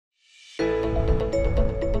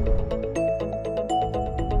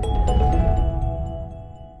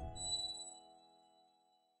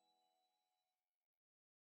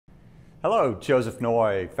Hello, Joseph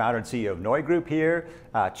Noy, founder and CEO of NeuGroup here,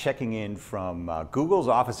 checking in from Google's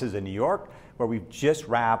offices in New York, where we've just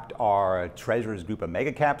wrapped our Treasurers Group of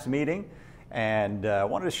Mega Caps meeting, and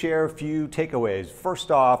wanted to share a few takeaways.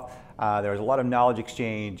 First off, there was a lot of knowledge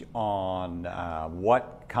exchange on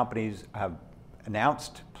what companies have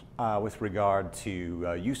announced with regard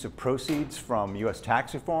to use of proceeds from U.S.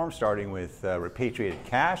 tax reform, starting with repatriated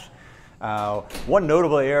cash. One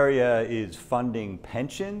notable area is funding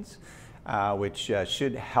pensions, which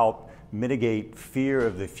should help mitigate fear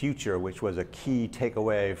of the future, which was a key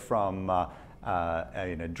takeaway from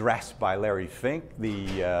an address by Larry Fink,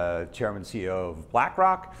 the chairman and CEO of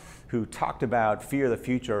BlackRock, who talked about fear of the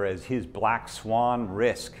future as his black swan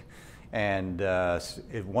risk. And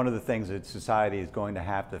one of the things that society is going to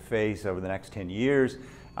have to face over the next 10 years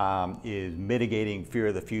is mitigating fear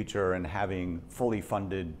of the future, and having fully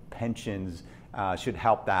funded pensions should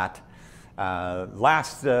help that.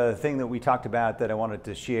 Last thing that we talked about that I wanted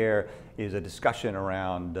to share is a discussion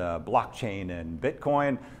around blockchain and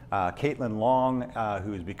Bitcoin. Caitlin Long,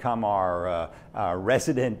 who's become our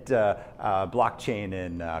resident blockchain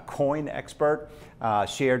and coin expert,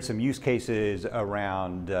 shared some use cases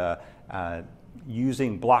around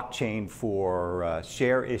using blockchain for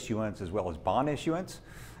share issuance as well as bond issuance.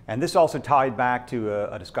 And this also tied back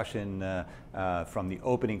to a discussion from the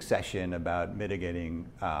opening session about mitigating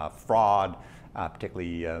fraud,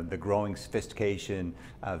 particularly the growing sophistication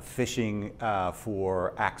of phishing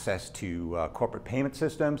for access to corporate payment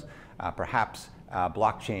systems. Perhaps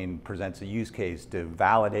blockchain presents a use case to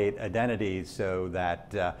validate identities so that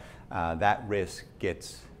that risk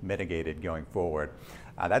gets mitigated going forward.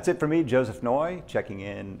 That's it for me, Joseph Noy, checking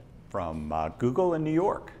in from Google in New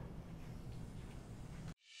York.